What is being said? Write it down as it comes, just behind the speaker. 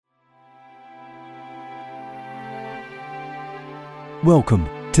Welcome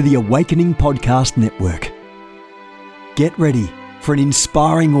to the Awakening Podcast Network. Get ready for an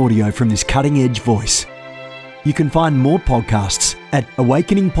inspiring audio from this cutting-edge voice. You can find more podcasts at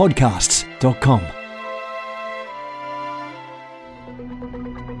awakeningpodcasts.com.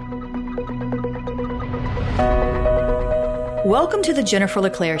 Welcome to the Jennifer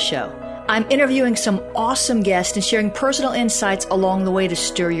LeClaire Show. I'm interviewing some awesome guests and sharing personal insights along the way to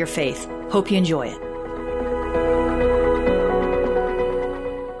stir your faith. Hope you enjoy it.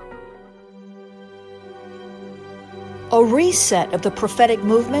 A reset of the prophetic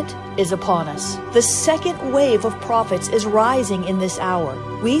movement is upon us. The second wave of prophets is rising in this hour.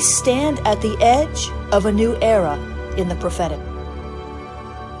 We stand at the edge of a new era in the prophetic.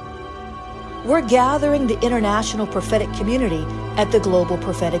 We're gathering the international prophetic community at the Global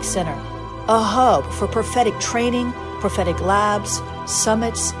Prophetic Center, a hub for prophetic training, prophetic labs,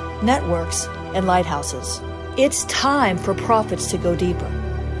 summits, networks, and lighthouses. It's time for prophets to go deeper.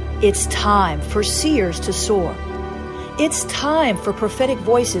 It's time for seers to soar. It's time for prophetic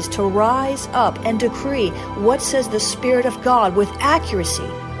voices to rise up and decree what says the Spirit of God with accuracy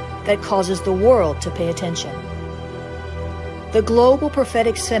that causes the world to pay attention. The Global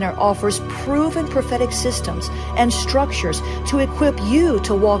Prophetic Center offers proven prophetic systems and structures to equip you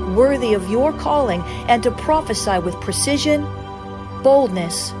to walk worthy of your calling and to prophesy with precision,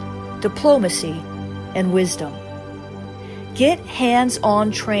 boldness, diplomacy, and wisdom. Get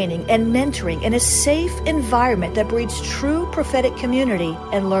hands-on training and mentoring in a safe environment that breeds true prophetic community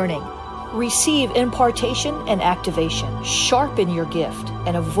and learning. Receive impartation and activation. Sharpen your gift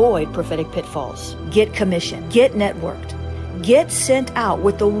and avoid prophetic pitfalls. Get commissioned. Get networked. Get sent out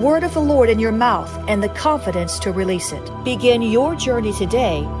with the word of the Lord in your mouth and the confidence to release it. Begin your journey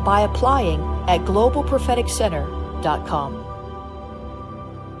today by applying at globalpropheticcenter.com.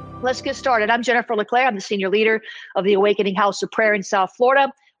 Let's get started. I'm Jennifer LeClaire. I'm the senior leader of the Awakening House of Prayer in South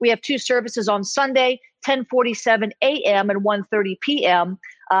Florida. We have two services on Sunday, 10:47 a.m. and 1:30 p.m.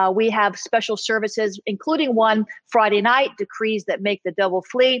 We have special services, including one Friday night, Decrees That Make the Devil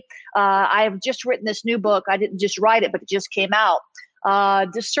Flee. I have just written this new book. I didn't just write it, but it just came out.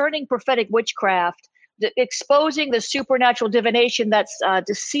 Discerning Prophetic Witchcraft, exposing the supernatural divination that's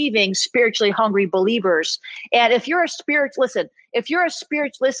deceiving spiritually hungry believers. And if you're a spiritually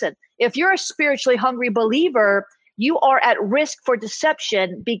hungry believer, you are at risk for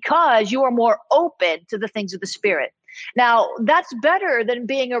deception because you are more open to the things of the Spirit. Now, that's better than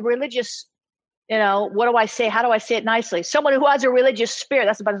being a religious, what do I say? How do I say it nicely? Someone who has a religious spirit,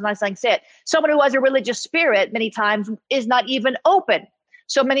 that's about as nice as I can say it. Someone who has a religious spirit many times is not even open.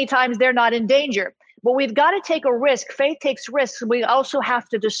 So many times they're not in danger. But we've got to take a risk. Faith takes risks. We also have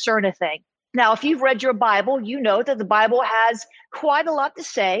to discern a thing. Now, if you've read your Bible, you know that the Bible has quite a lot to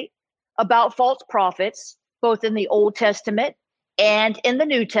say about false prophets, both in the Old Testament and in the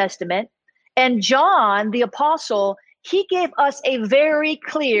New Testament. And John, the apostle, he gave us a very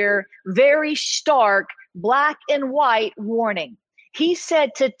clear, very stark, black and white warning. He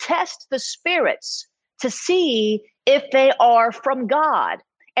said to test the spirits to see if they are from God.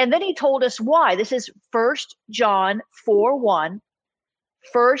 And then he told us why. This is 1 John 4:1.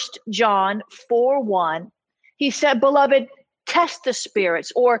 1 John 4:1. He said, beloved, test the spirits,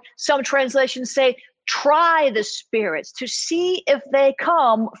 or some translations say, try the spirits to see if they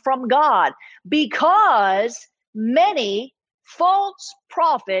come from God, because many false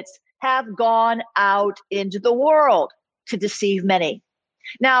prophets have gone out into the world to deceive many.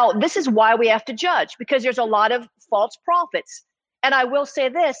 Now, this is why we have to judge, because there's a lot of false prophets. And I will say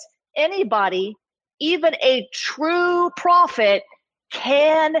this, anybody, even a true prophet,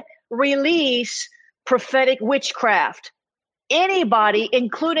 can release prophetic witchcraft. Anybody,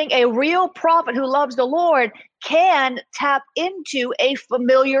 including a real prophet who loves the Lord, can tap into a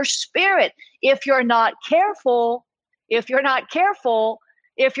familiar spirit. If you're not careful, because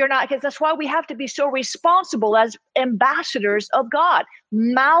that's why we have to be so responsible as ambassadors of God,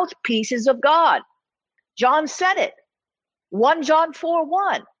 mouthpieces of God. John said it. 1 John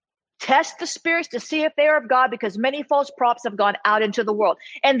 4:1. Test the spirits to see if they are of God, because many false prophets have gone out into the world.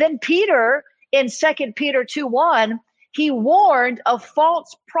 And then Peter, in 2 Peter 2:1, he warned of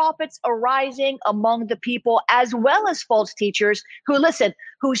false prophets arising among the people, as well as false teachers who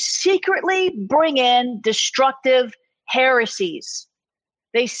secretly bring in destructive heresies.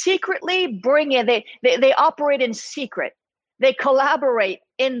 They secretly bring in, they operate in secret. They collaborate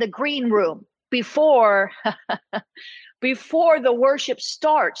in the green room before the worship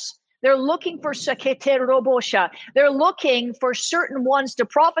starts. They're looking for sakete robosha. They're looking for certain ones to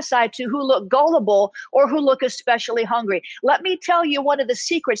prophesy to who look gullible or who look especially hungry. Let me tell you one of the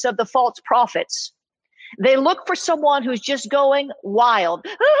secrets of the false prophets. They look for someone who's just going wild.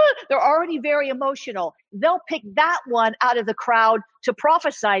 They're already very emotional. They'll pick that one out of the crowd to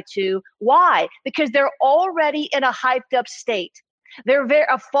prophesy to. Why? Because they're already in a hyped up state.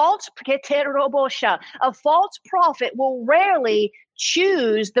 A false prophet will rarely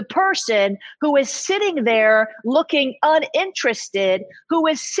choose the person who is sitting there looking uninterested, who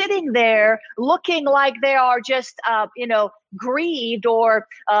is sitting there looking like they are just, grieved, or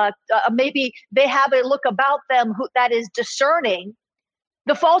maybe they have a look about them that is discerning.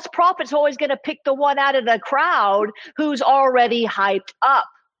 The false prophet's always going to pick the one out of the crowd who's already hyped up.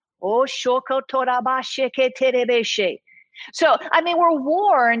 Oh, shoko toraba sheke terebeshe. So, we're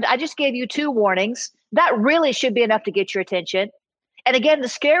warned. I just gave you 2 warnings. That really should be enough to get your attention. And again, the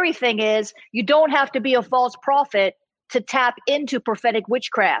scary thing is you don't have to be a false prophet to tap into prophetic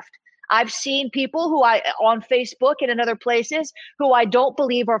witchcraft. I've seen people on Facebook and in other places who I don't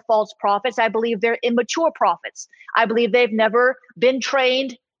believe are false prophets. I believe they're immature prophets. I believe they've never been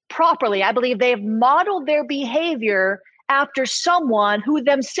trained properly. I believe they've modeled their behavior after someone who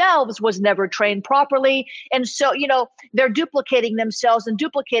themselves was never trained properly. And so, they're duplicating themselves and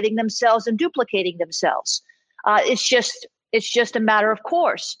duplicating themselves and duplicating themselves. It's just a matter of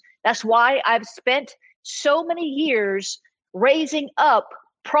course. That's why I've spent so many years raising up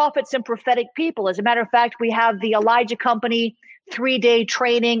prophets and prophetic people. As a matter of fact, we have the Elijah Company 3-day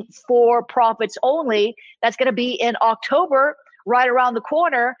training for prophets only. That's going to be in October, right around the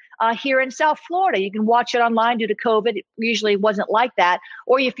corner, here in South Florida. You can watch it online due to COVID. It usually wasn't like that.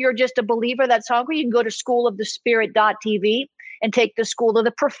 Or if you're just a believer that's hungry, you can go to schoolofthespirit.tv and take the School of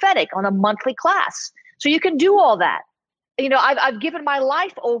the Prophetic on a monthly class. So you can do all that. I've given my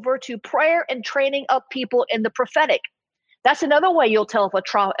life over to prayer and training up people in the prophetic. That's another way you'll tell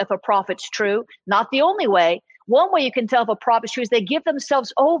if a prophet's true. Not the only way. One way you can tell if a prophet's true is they give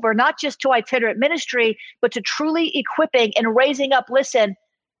themselves over, not just to itinerant ministry, but to truly equipping and raising up,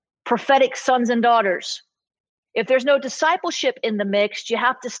 prophetic sons and daughters. If there's no discipleship in the mix, you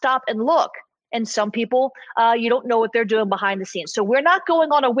have to stop and look. And some people, you don't know what they're doing behind the scenes. So we're not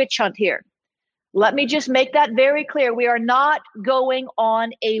going on a witch hunt here. Let me just make that very clear. We are not going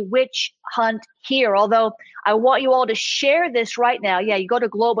on a witch hunt here, although I want you all to share this right now. Yeah, you go to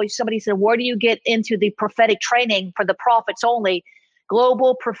Global. Somebody said, where do you get into the prophetic training for the prophets only?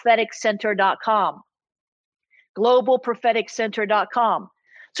 GlobalPropheticCenter.com. GlobalPropheticCenter.com.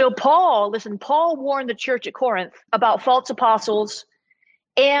 So Paul warned the church at Corinth about false apostles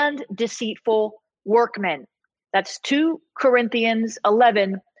and deceitful workmen. That's 2 Corinthians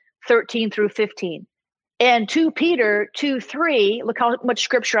 11:13 through 15. And 2 Peter 2:3, look how much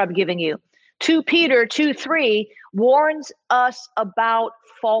scripture I'm giving you. 2 Peter 2:3 warns us about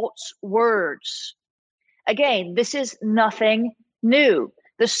false words. Again, this is nothing new.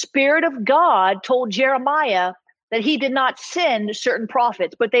 The Spirit of God told Jeremiah that he did not send certain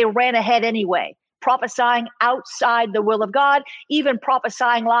prophets, but they ran ahead anyway, prophesying outside the will of God, even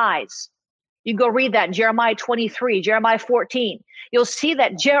prophesying lies. You go read that in Jeremiah 23, Jeremiah 14. You'll see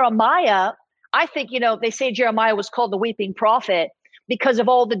that Jeremiah, I think, they say Jeremiah was called the weeping prophet because of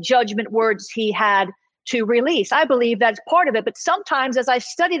all the judgment words he had to release. I believe that's part of it. But sometimes as I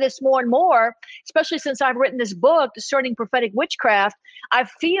study this more and more, especially since I've written this book, Discerning Prophetic Witchcraft, I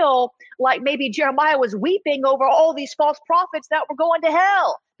feel like maybe Jeremiah was weeping over all these false prophets that were going to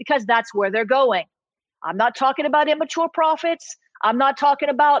hell, because that's where they're going. I'm not talking about immature prophets. I'm not talking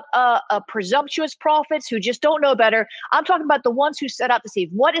about presumptuous prophets who just don't know better. I'm talking about the ones who set out to deceive.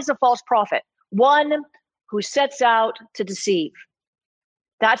 What is a false prophet? One who sets out to deceive.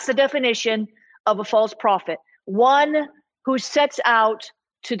 That's the definition of a false prophet. One who sets out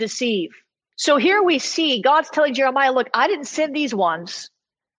to deceive. So here we see God's telling Jeremiah, look, I didn't send these ones.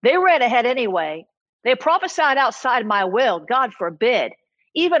 They ran ahead anyway. They prophesied outside my will. God forbid.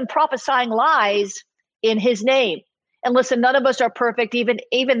 Even prophesying lies in his name. And listen, none of us are perfect.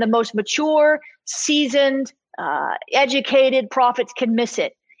 Even the most mature, seasoned, educated prophets can miss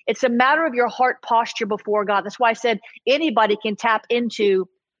it. It's a matter of your heart posture before God. That's why I said anybody can tap into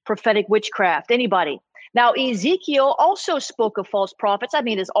prophetic witchcraft. Anybody. Now, Ezekiel also spoke of false prophets.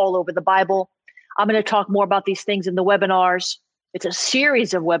 It's all over the Bible. I'm going to talk more about these things in the webinars. It's a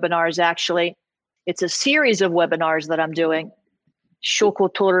series of webinars, actually. It's a series of webinars that I'm doing. Ezekiel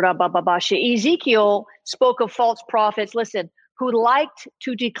spoke of false prophets, who liked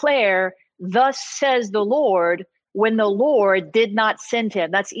to declare, thus says the Lord, when the Lord did not send him.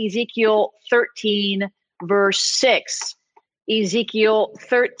 That's Ezekiel 13, verse 6. Ezekiel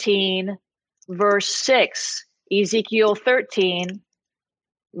 13, verse 6. Ezekiel 13,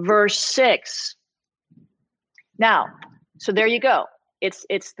 verse 6. Now, so there you go. It's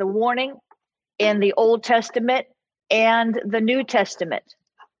the warning. in the Old Testament and the New Testament.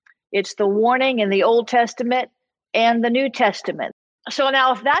 It's the warning in the Old Testament and the New Testament. So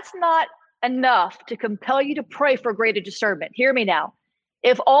now, if that's not enough to compel you to pray for greater discernment, hear me now.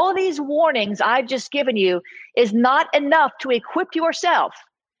 If all these warnings I've just given you is not enough to equip yourself,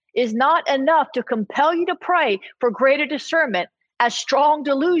 is not enough to compel you to pray for greater discernment, as strong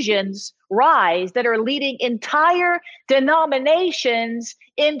delusions rise that are leading entire denominations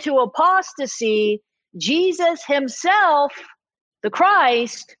into apostasy, Jesus himself, the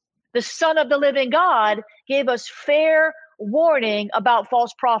Christ, the Son of the living God, gave us fair warning about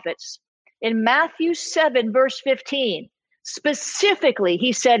false prophets. In Matthew 7, verse 15, specifically,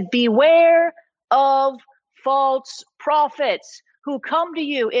 he said, beware of false prophets who come to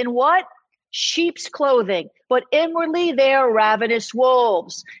you in what? Sheep's clothing, but inwardly they are ravenous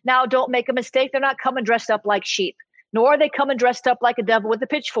wolves. Now, don't make a mistake. They're not coming dressed up like sheep, nor are they coming dressed up like a devil with a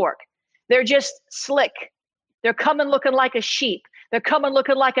pitchfork. They're just slick. They're coming looking like a sheep. They're coming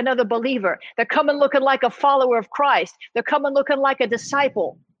looking like another believer. They're coming looking like a follower of Christ. They're coming looking like a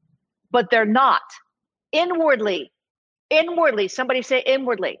disciple, but they're not. Inwardly, somebody say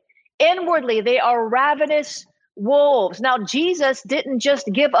inwardly. Inwardly, they are ravenous wolves. Now, Jesus didn't just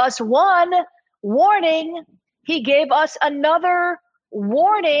give us one warning. He gave us another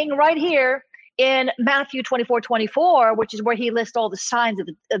warning right here in Matthew 24:24, which is where he lists all the signs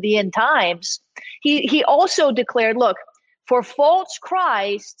of the end times. He also declared, look, for false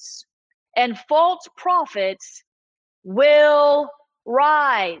Christs and false prophets will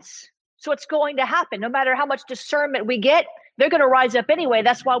rise. So it's going to happen. No matter how much discernment we get, they're going to rise up anyway.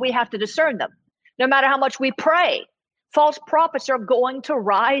 That's why we have to discern them. No matter how much we pray, false prophets are going to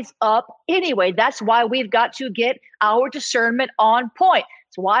rise up anyway. That's why we've got to get our discernment on point.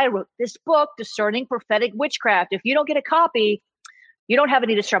 That's why I wrote this book, Discerning Prophetic Witchcraft. If you don't get a copy, you don't have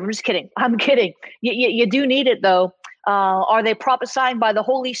any discernment. I'm just kidding. I'm kidding. You do need it, though. Are they prophesying by the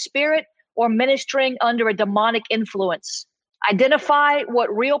Holy Spirit or ministering under a demonic influence? Identify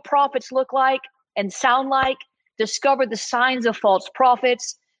what real prophets look like and sound like. Discover the signs of false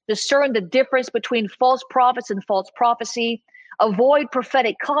prophets. Discern the difference between false prophets and false prophecy. Avoid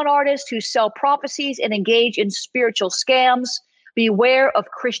prophetic con artists who sell prophecies and engage in spiritual scams. Beware of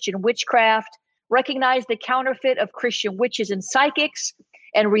Christian witchcraft. Recognize the counterfeit of Christian witches and psychics,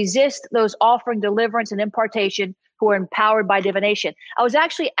 and resist those offering deliverance and impartation who are empowered by divination. I was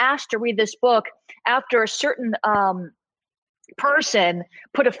actually asked to read this book after a certain person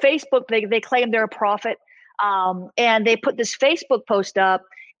put a Facebook, they claim they're a prophet, and they put this Facebook post up,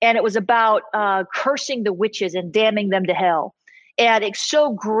 and it was about cursing the witches and damning them to hell. And it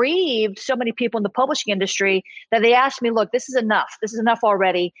so grieved so many people in the publishing industry that they asked me, look, this is enough. This is enough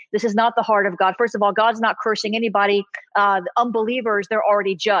already. This is not the heart of God. First of all, God's not cursing anybody. The unbelievers, they're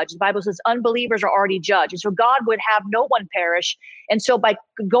already judged. The Bible says unbelievers are already judged. And so God would have no one perish. And so by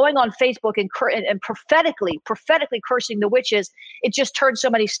going on Facebook and prophetically cursing the witches, it just turned so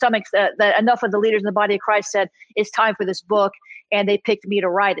many stomachs that enough of the leaders in the body of Christ said, it's time for this book. And they picked me to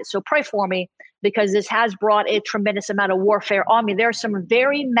write it. So pray for me, because this has brought a tremendous amount of warfare on me. There are some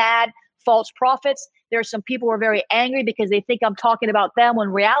very mad false prophets. There are some people who are very angry because they think I'm talking about them, when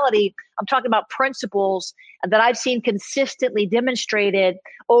in reality, I'm talking about principles that I've seen consistently demonstrated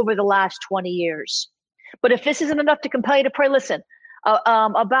over the last 20 years. But if this isn't enough to compel you to pray, listen,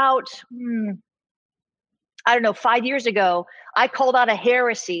 about, 5 years ago, I called out a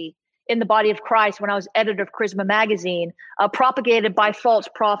heresy in the body of Christ when I was editor of Charisma magazine, propagated by false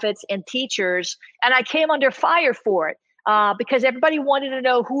prophets and teachers. And I came under fire for it because everybody wanted to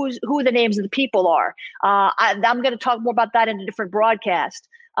know who the names of the people are. I'm going to talk more about that in a different broadcast.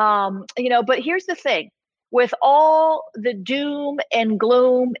 But here's the thing. With all the doom and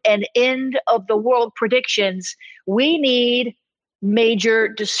gloom and end of the world predictions, we need major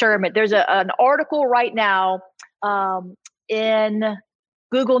discernment. There's an article right now in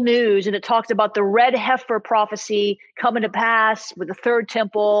Google News, and it talks about the red heifer prophecy coming to pass with the third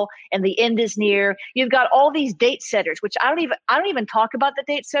temple, and the end is near. You've got all these date setters, which I don't even talk about the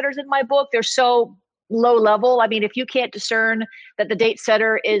date setters in my book. They're so low level. I mean, if you can't discern that the date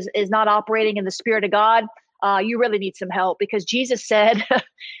setter is not operating in the Spirit of God, you really need some help, because Jesus said,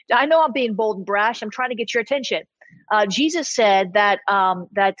 I know I'm being bold and brash. I'm trying to get your attention. Jesus said that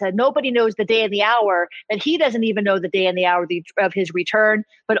nobody knows the day and the hour, that he doesn't even know the day and the hour of his return,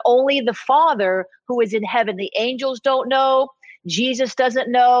 but only the Father who is in heaven. The angels don't know. Jesus doesn't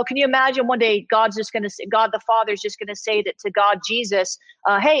know. Can you imagine one day God the Father is just going to say that to God, Jesus,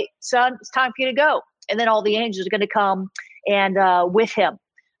 hey, son, it's time for you to go. And then all the angels are going to come and with him.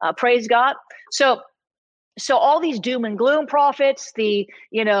 Praise God. So So all these doom and gloom prophets,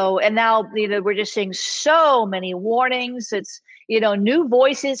 and now, we're just seeing so many warnings. It's, new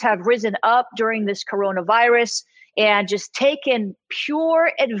voices have risen up during this coronavirus and just taken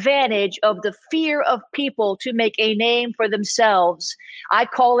pure advantage of the fear of people to make a name for themselves. I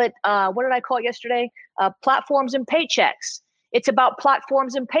call it, what did I call it yesterday? Platforms and paychecks. It's about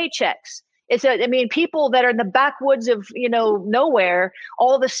platforms and paychecks. People that are in the backwoods of, nowhere,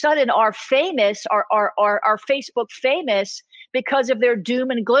 all of a sudden are famous, are Facebook famous because of their doom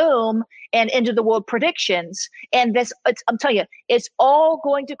and gloom and end of the world predictions. And I'm telling you, it's all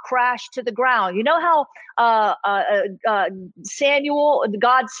going to crash to the ground. You know how Samuel,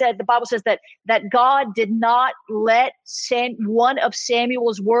 the Bible says that God did not let one of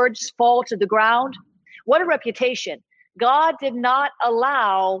Samuel's words fall to the ground. What a reputation. God did not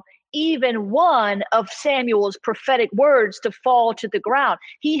allow even one of Samuel's prophetic words to fall to the ground.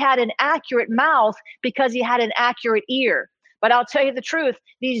 He had an accurate mouth because he had an accurate ear. But I'll tell you the truth,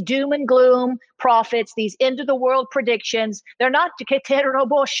 these doom and gloom prophets, these end of the world predictions, they're not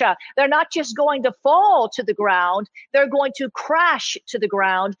just going to fall to the ground. They're going to crash to the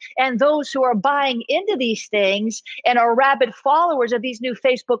ground. And those who are buying into these things and are rabid followers of these new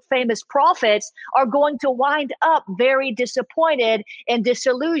Facebook famous prophets are going to wind up very disappointed and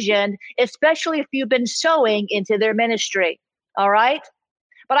disillusioned, especially if you've been sowing into their ministry. All right?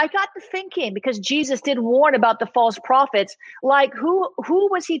 But I got to thinking, because Jesus did warn about the false prophets, like who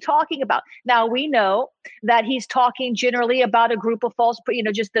was he talking about? Now, we know that he's talking generally about a group of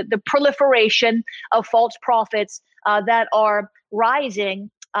just the proliferation of false prophets that are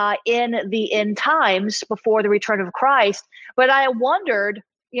rising in the end times before the return of Christ. But I wondered,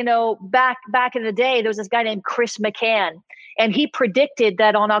 back in the day, there was this guy named Chris McCann, and he predicted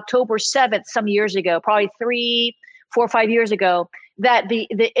that on October 7th, some years ago, probably 3, 4, 5 years ago, that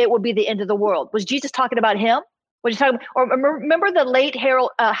it would be the end of the world. Was Jesus talking about him? Was he talking? Or remember the late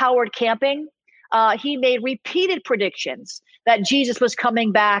Howard Camping? He made repeated predictions that Jesus was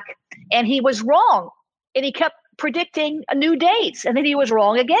coming back, and he was wrong. And he kept predicting new dates, and then he was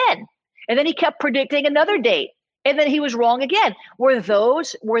wrong again. And then he kept predicting another date, and then he was wrong again. Were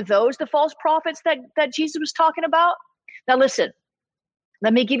those the false prophets that Jesus was talking about? Now listen,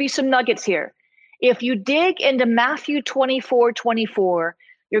 let me give you some nuggets here. If you dig into Matthew 24:24,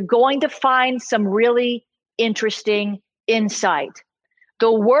 you're going to find some really interesting insight.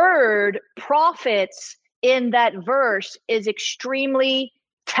 The word prophets in that verse is extremely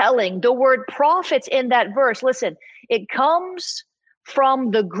telling. The word prophets in that verse, listen, it comes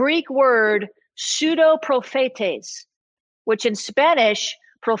from the Greek word pseudo-prophetes, which in Spanish,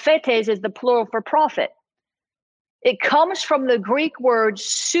 prophetes is the plural for prophet. It comes from the Greek word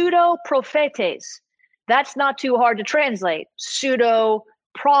pseudo-prophetes. That's not too hard to translate.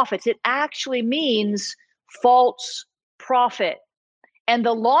 Pseudo-prophets. It actually means false prophet. And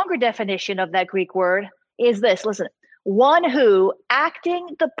the longer definition of that Greek word is this. Listen, one who,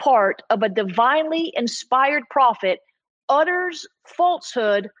 acting the part of a divinely inspired prophet, utters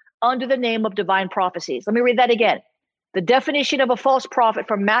falsehood under the name of divine prophecies. Let me read that again. The definition of a false prophet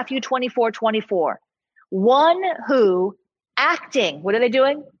from Matthew 24:24. One who, acting, what are they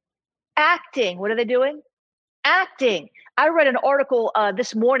doing? Acting, what are they doing? Acting. I read an article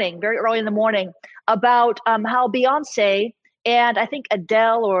this morning, very early in the morning, about how Beyonce and I think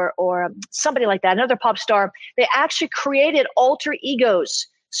Adele or somebody like that, another pop star, they actually created alter egos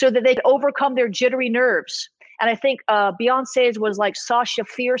so that they could overcome their jittery nerves. And I think Beyonce's was like Sasha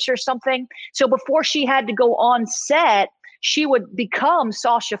Fierce or something. So before she had to go on set, she would become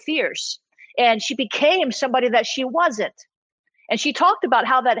Sasha Fierce. And she became somebody that she wasn't. And she talked about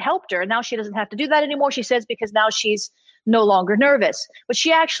how that helped her. And now she doesn't have to do that anymore, she says, because now she's no longer nervous. But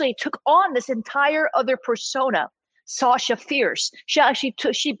she actually took on this entire other persona, Sasha Fierce. She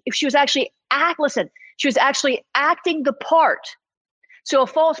was actually acting the part. So a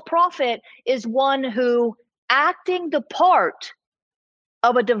false prophet is one who, acting the part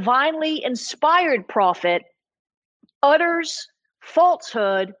of a divinely inspired prophet, utters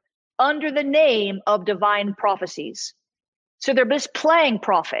falsehood under the name of divine prophecies. So they're just playing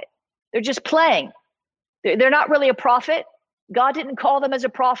prophet. They're just playing. They're not really a prophet. God didn't call them as a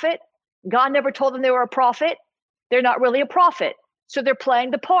prophet. God never told them they were a prophet. They're not really a prophet. So they're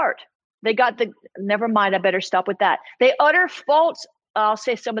playing the part. Never mind, I better stop with that. They utter false, I'll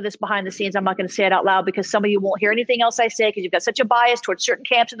say some of this behind the scenes. I'm not going to say it out loud because some of you won't hear anything else I say because you've got such a bias towards certain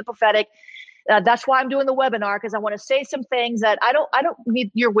camps of the prophetic. That's why I'm doing the webinar, because I want to say some things that I don't need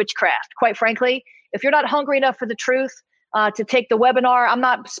your witchcraft, quite frankly. If you're not hungry enough for the truth, to take the webinar. I'm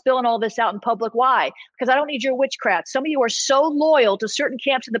not spilling all this out in public. Why? Because I don't need your witchcraft. Some of you are so loyal to certain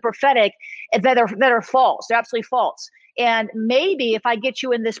camps in the prophetic that are false. They're absolutely false. And maybe if I get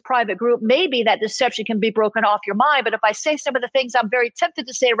you in this private group, maybe that deception can be broken off your mind. But if I say some of the things I'm very tempted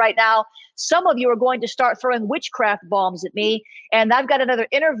to say right now, some of you are going to start throwing witchcraft bombs at me. And I've got another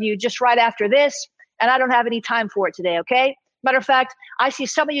interview just right after this, and I don't have any time for it today, okay? Matter of fact, I see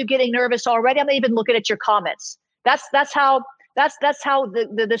some of you getting nervous already. I'm not even looking at your comments. That's how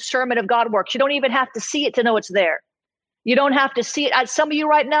the discernment of God works. You don't even have to see it to know it's there. You don't have to see it. Some of you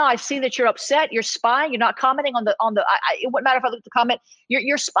right now, I see that you're upset. You're spying. You're not commenting on the. It wouldn't matter if I look at the comment.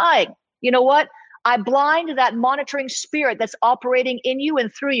 You're spying. You know what? I blind that monitoring spirit that's operating in you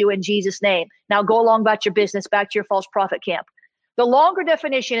and through you in Jesus' name. Now go along about your business. Back to your false prophet camp. The longer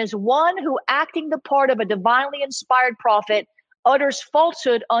definition is one who, acting the part of a divinely inspired prophet, utters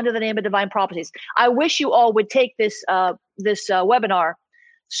falsehood under the name of divine prophecies. I wish you all would take this webinar.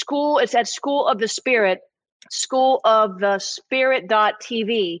 It's at School of the Spirit.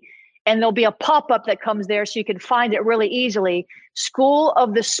 Schoolofthespirit.tv, and there'll be a pop-up that comes there so you can find it really easily.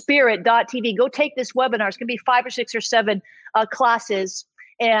 Schoolofthespirit.tv. Go take this webinar. It's going to be 5 or 6 or 7 classes,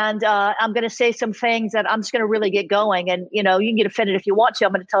 and I'm going to say some things that I'm just going to really get going. And you can get offended if you want to.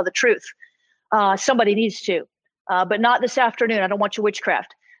 I'm going to tell the truth. Somebody needs to, but not this afternoon. I don't want your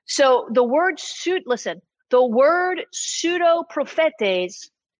witchcraft. So the word the word pseudo-prophetes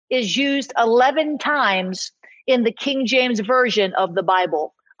is used 11 times in the King James Version of the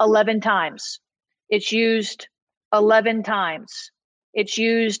Bible. 11 times. It's used 11 times. It's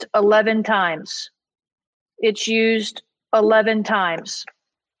used 11 times. It's used 11 times.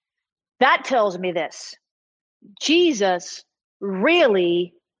 That tells me this. Jesus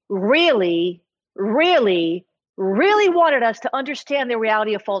really, really, really, really wanted us to understand the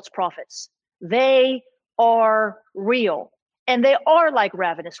reality of false prophets. They are real. And they are like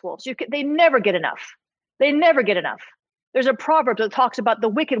ravenous wolves. They never get enough. They never get enough. There's a proverb that talks about the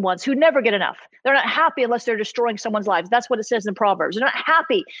wicked ones who never get enough. They're not happy unless they're destroying someone's lives. That's what it says in Proverbs. They're not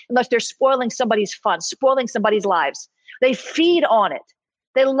happy unless they're spoiling somebody's fun, spoiling somebody's lives. They feed on it.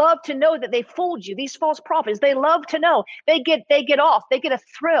 They love to know that they fooled you. These false prophets, they love to know. They get off. They get a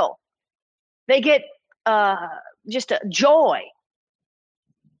thrill. They get just a joy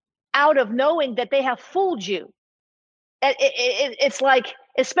out of knowing that they have fooled you. It's like,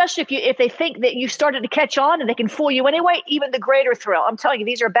 especially if they think that you started to catch on and they can fool you anyway, even the greater thrill. I'm telling you,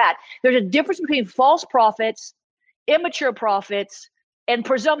 these are bad. There's a difference between false prophets, immature prophets, and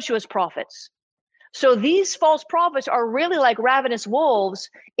presumptuous prophets. So these false prophets are really like ravenous wolves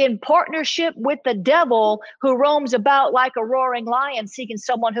in partnership with the devil, who roams about like a roaring lion seeking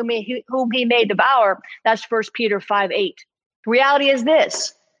someone whom he may devour. That's 1 Peter 5:8. The reality is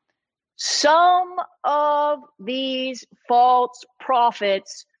this. Some of these false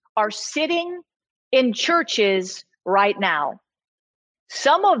prophets are sitting in churches right now.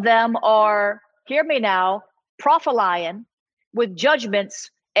 Some of them are, hear me now, prophesying with judgments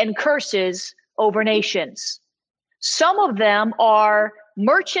and curses over nations. Some of them are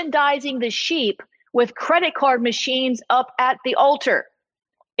merchandising the sheep with credit card machines up at the altar,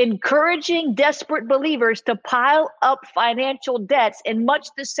 encouraging desperate believers to pile up financial debts in much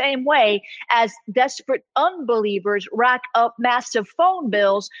the same way as desperate unbelievers rack up massive phone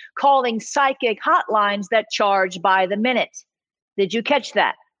bills, calling psychic hotlines that charge by the minute. Did you catch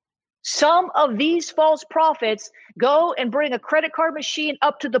that? Some of these false prophets go and bring a credit card machine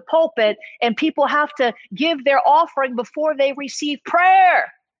up to the pulpit, and people have to give their offering before they receive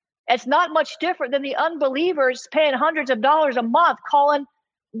prayer. It's not much different than the unbelievers paying hundreds of dollars a month calling,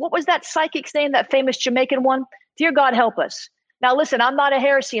 what was that psychic's name, that famous Jamaican one? Dear God, help us. Now, listen, I'm not a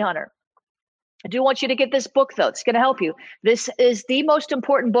heresy hunter. I do want you to get this book, though. It's going to help you. This is the most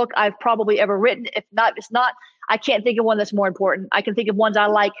important book I've probably ever written. If not, it's not. I can't think of one that's more important. I can think of ones I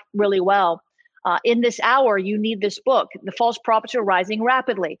like really well. In this hour, you need this book. The false prophets are rising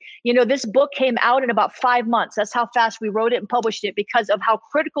rapidly. This book came out in about 5 months. That's how fast we wrote it and published it, because of how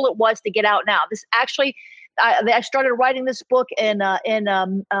critical it was to get out now. This actually, I started writing this book in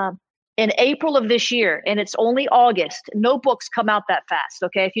April of this year, and it's only August. No books come out that fast,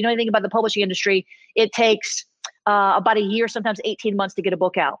 okay? If you know anything about the publishing industry, it takes about a year, sometimes 18 months to get a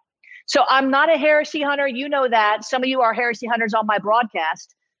book out. So I'm not a heresy hunter. You know that. Some of you are heresy hunters on my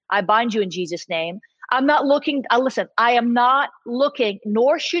broadcast. I bind you in Jesus' name. I'm not looking, listen, I am not looking,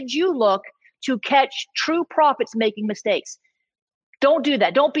 nor should you look, to catch true prophets making mistakes. Don't do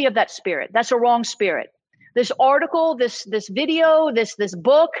that. Don't be of that spirit. That's a wrong spirit. This article, this video, this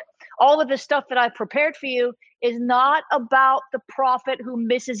book, all of this stuff that I've prepared for you is not about the prophet who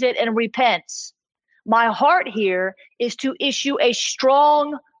misses it and repents. My heart here is to issue a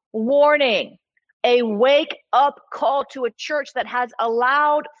strong warning, a wake-up call to a church that has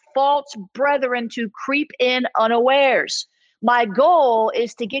allowed false brethren to creep in unawares. My goal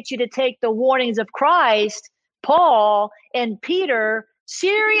is to get you to take the warnings of Christ, Paul, and Peter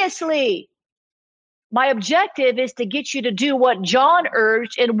seriously. My objective is to get you to do what John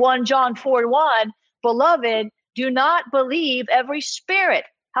urged in 1 John 4:1. Beloved, do not believe every spirit.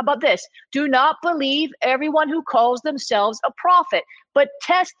 How about this? Do not believe everyone who calls themselves a prophet, but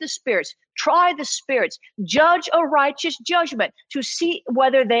test the spirits, try the spirits, judge a righteous judgment to see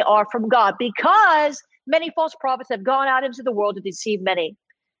whether they are from God, because many false prophets have gone out into the world to deceive many.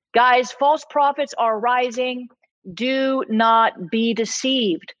 Guys, false prophets are rising. Do not be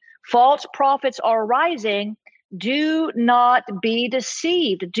deceived. False prophets are rising. Do not be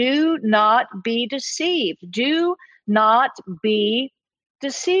deceived. Do not be deceived. Do not be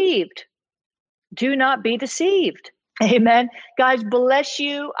deceived. Do not be deceived. Amen. Guys, bless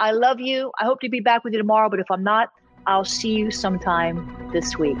you. I love you. I hope to be back with you tomorrow, but if I'm not, I'll see you sometime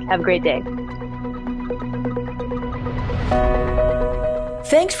this week. Have a great day.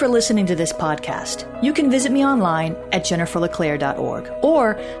 Thanks for listening to this podcast. You can visit me online at jenniferleclaire.org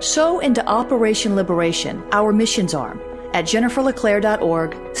or sow into Operation Liberation, our missions arm, at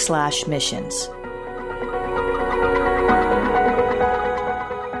jenniferleclaire.org/missions.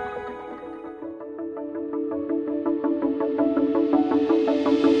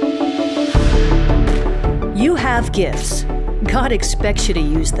 You have gifts. God expects you to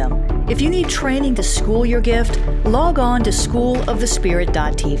use them. If you need training to school your gift, log on to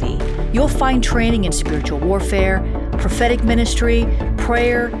schoolofthespirit.tv. You'll find training in spiritual warfare, prophetic ministry,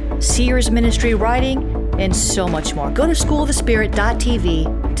 prayer, seers ministry, writing, and so much more. Go to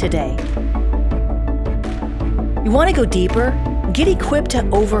schoolofthespirit.tv today. You want to go deeper? Get equipped to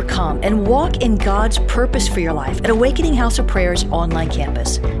overcome and walk in God's purpose for your life at Awakening House of Prayer's online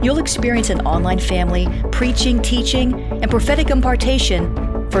campus. You'll experience an online family, preaching, teaching, and prophetic impartation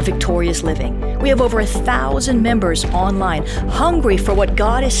for victorious living. We have over 1,000 members online, hungry for what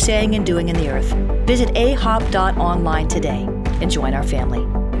God is saying and doing in the earth. Visit ahop.online today and join our family.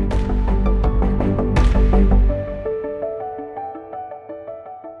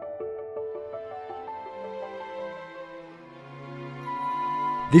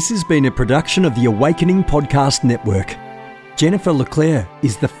 This has been a production of the Awakening Podcast Network. Jennifer LeClaire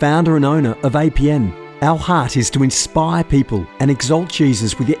is the founder and owner of APN. Our heart is to inspire people and exalt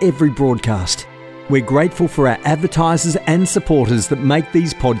Jesus with every broadcast. We're grateful for our advertisers and supporters that make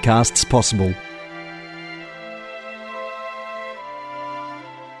these podcasts possible.